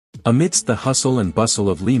Amidst the hustle and bustle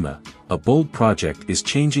of Lima, a bold project is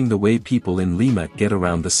changing the way people in Lima get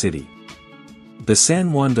around the city. The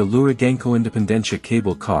San Juan de Lurigancho-Independencia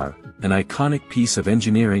cable car, an iconic piece of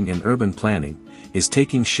engineering and urban planning, is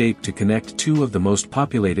taking shape to connect two of the most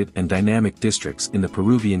populated and dynamic districts in the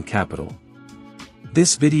Peruvian capital.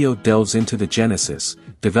 This video delves into the genesis,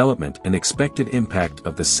 development and expected impact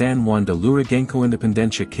of the San Juan de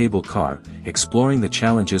Lurigancho-Independencia cable car, exploring the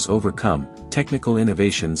challenges overcome, technical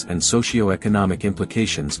innovations and socio-economic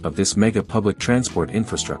implications of this mega public transport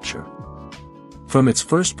infrastructure. From its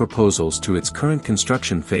first proposals to its current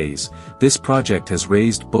construction phase, this project has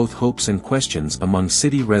raised both hopes and questions among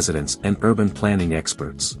city residents and urban planning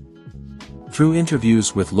experts. Through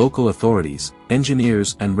interviews with local authorities,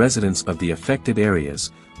 engineers and residents of the affected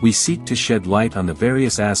areas, we seek to shed light on the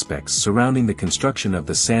various aspects surrounding the construction of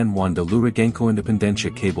the San Juan de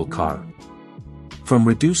Lurigancho-Independencia cable car. From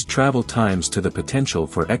reduced travel times to the potential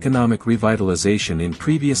for economic revitalization in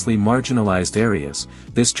previously marginalized areas,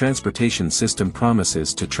 this transportation system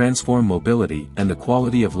promises to transform mobility and the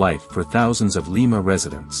quality of life for thousands of Lima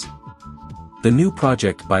residents. The new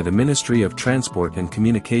project by the Ministry of Transport and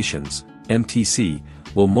Communications, MTC,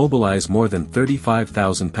 will mobilize more than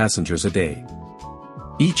 35,000 passengers a day.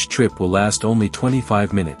 Each trip will last only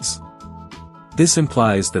 25 minutes. This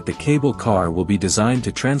implies that the cable car will be designed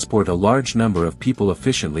to transport a large number of people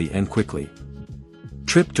efficiently and quickly.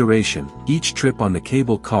 Trip duration: each trip on the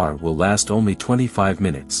cable car will last only 25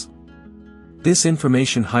 minutes. This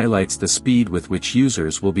information highlights the speed with which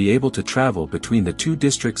users will be able to travel between the two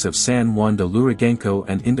districts of San Juan de Lurigancho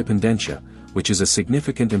and Independencia, which is a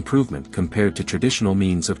significant improvement compared to traditional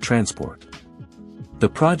means of transport. The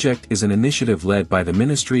project is an initiative led by the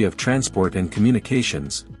Ministry of Transport and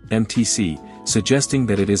Communications, MTC, suggesting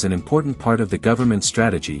that it is an important part of the government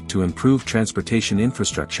strategy to improve transportation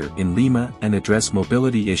infrastructure in Lima and address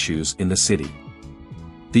mobility issues in the city.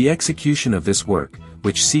 The execution of this work,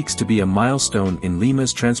 which seeks to be a milestone in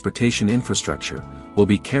Lima's transportation infrastructure, will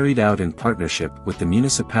be carried out in partnership with the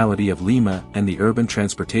Municipality of Lima and the Urban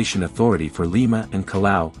Transportation Authority for Lima and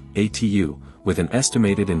Callao, ATU, with an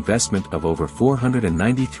estimated investment of over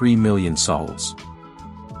 493 million soles.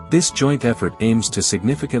 This joint effort aims to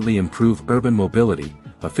significantly improve urban mobility,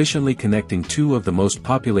 efficiently connecting two of the most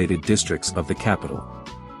populated districts of the capital.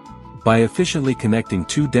 By efficiently connecting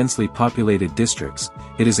two densely populated districts,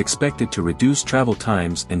 it is expected to reduce travel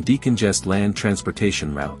times and decongest land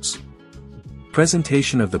transportation routes.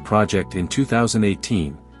 Presentation of the project in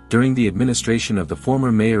 2018, during the administration of the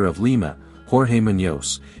former mayor of Lima, Jorge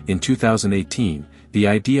Muñoz. In 2018, the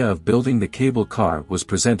idea of building the cable car was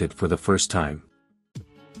presented for the first time.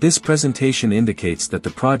 This presentation indicates that the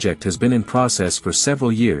project has been in process for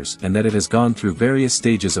several years and that it has gone through various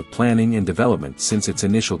stages of planning and development since its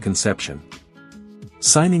initial conception.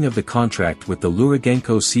 Signing of the contract with the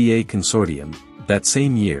Lurigancho-CA Consortium. That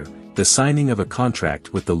same year, the signing of a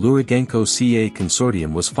contract with the Lurigancho-CA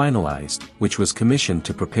Consortium was finalized, which was commissioned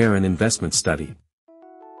to prepare an investment study.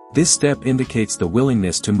 This step indicates the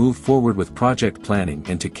willingness to move forward with project planning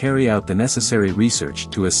and to carry out the necessary research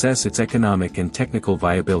to assess its economic and technical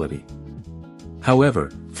viability.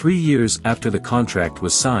 However, 3 years after the contract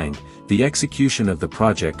was signed, the execution of the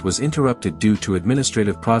project was interrupted due to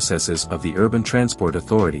administrative processes of the Urban Transport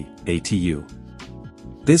Authority, ATU.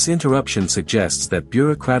 This interruption suggests that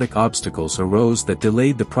bureaucratic obstacles arose that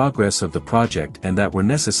delayed the progress of the project and that were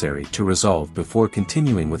necessary to resolve before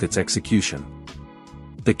continuing with its execution.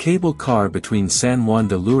 The cable car between San Juan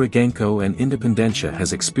de Lurigancho and Independencia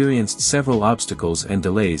has experienced several obstacles and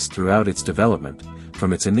delays throughout its development,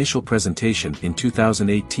 from its initial presentation in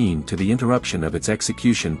 2018 to the interruption of its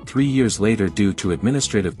execution 3 years later due to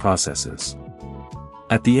administrative processes.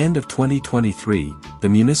 At the end of 2023, the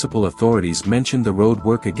municipal authorities mentioned the road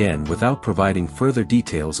work again without providing further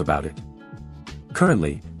details about it.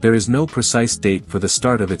 Currently, there is no precise date for the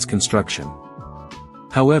start of its construction.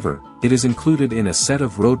 However, it is included in a set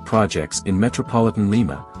of road projects in Metropolitan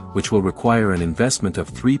Lima, which will require an investment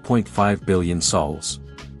of 3.5 billion soles.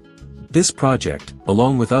 This project,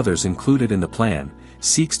 along with others included in the plan,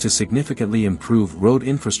 seeks to significantly improve road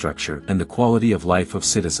infrastructure and the quality of life of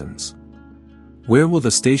citizens. Where will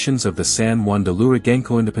the stations of the San Juan de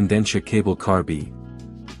Lurigancho-Independencia cable car be?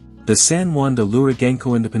 The San Juan de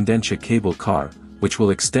Lurigancho-Independencia cable car, which will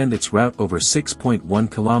extend its route over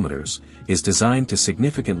 6.1 kilometers, is designed to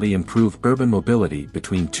significantly improve urban mobility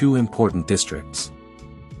between two important districts.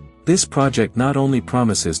 This project not only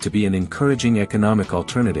promises to be an encouraging economic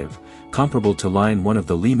alternative, comparable to Line 1 of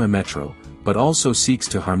the Lima Metro, but also seeks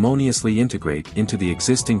to harmoniously integrate into the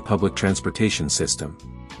existing public transportation system.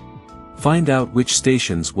 Find out which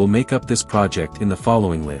stations will make up this project in the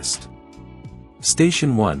following list.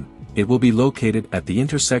 Station 1, it will be located at the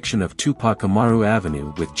intersection of Tupac Amaru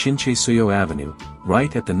Avenue with Chinchaysuyo Avenue,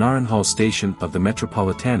 right at the Naranjal station of the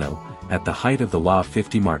Metropolitano, at the height of the La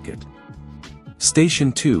 50 Market.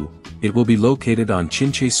 Station 2, it will be located on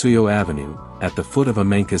Chinchaysuyo Avenue, at the foot of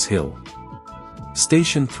Amancas Hill.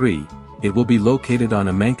 Station 3, it will be located on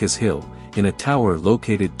Amancas Hill, in a tower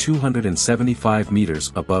located 275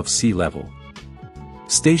 meters above sea level.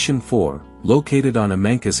 Station 4, located on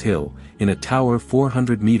Amancas Hill, in a tower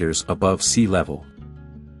 400 meters above sea level.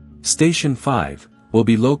 Station 5, will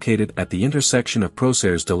be located at the intersection of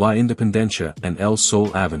Próceres de la Independencia and El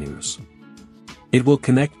Sol Avenues. It will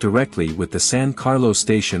connect directly with the San Carlos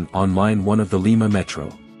station on Line 1 of the Lima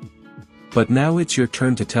Metro. But now it's your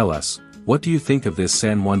turn to tell us, what do you think of this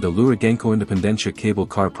San Juan de Lurigancho-Independencia cable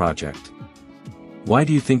car project? Why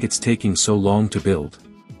do you think it's taking so long to build?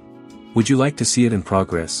 Would you like to see it in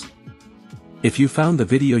progress? If you found the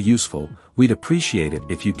video useful, we'd appreciate it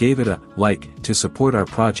if you gave it a like to support our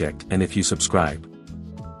project and if you subscribe.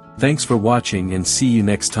 Thanks for watching and see you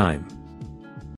next time.